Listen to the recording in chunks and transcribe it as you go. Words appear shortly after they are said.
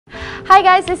Hi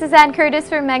guys, this is Ann Curtis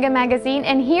from Mega Magazine,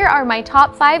 and here are my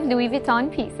top 5 Louis Vuitton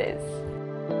pieces.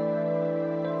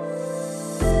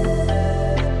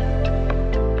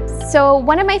 So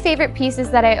one of my favorite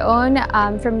pieces that I own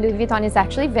from Louis Vuitton is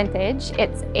actually vintage.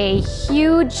 It's a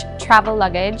huge travel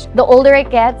luggage. The older it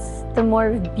gets, the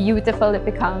more beautiful it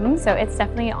becomes. So it's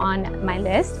definitely on my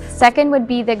list. Second would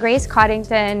be the Grace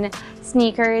Coddington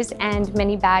sneakers and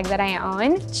mini bag that I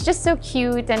own. It's just so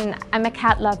cute, and I'm a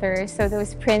cat lover, so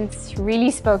those prints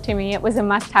really spoke to me. It was a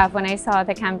must-have when I saw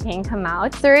the campaign come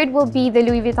out. Third will be the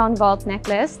Louis Vuitton Vault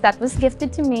necklace that was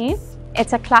gifted to me.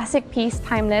 It's a classic piece,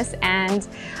 timeless, and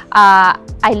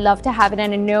I love to have it,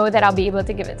 and I know that I'll be able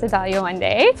to give it to Dahlia one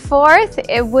day. Fourth,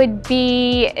 it would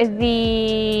be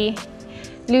the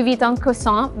Louis Vuitton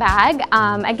croissant bag,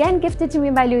 again gifted to me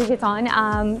by Louis Vuitton.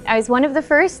 I was one of the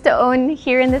first to own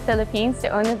here in the Philippines, to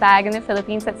own a bag in the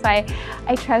Philippines. That's why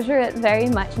I treasure it very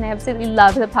much, and I absolutely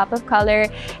love the pop of color,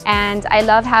 and I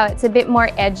love how it's a bit more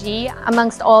edgy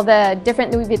amongst all the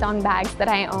different Louis Vuitton bags that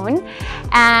I own.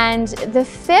 And the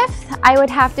fifth, I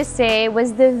would have to say,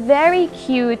 was the very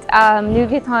cute Louis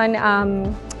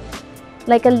Vuitton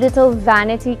like a little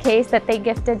vanity case that they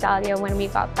gifted Dahlia when we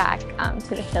got back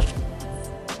to the Philippines.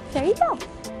 There you go.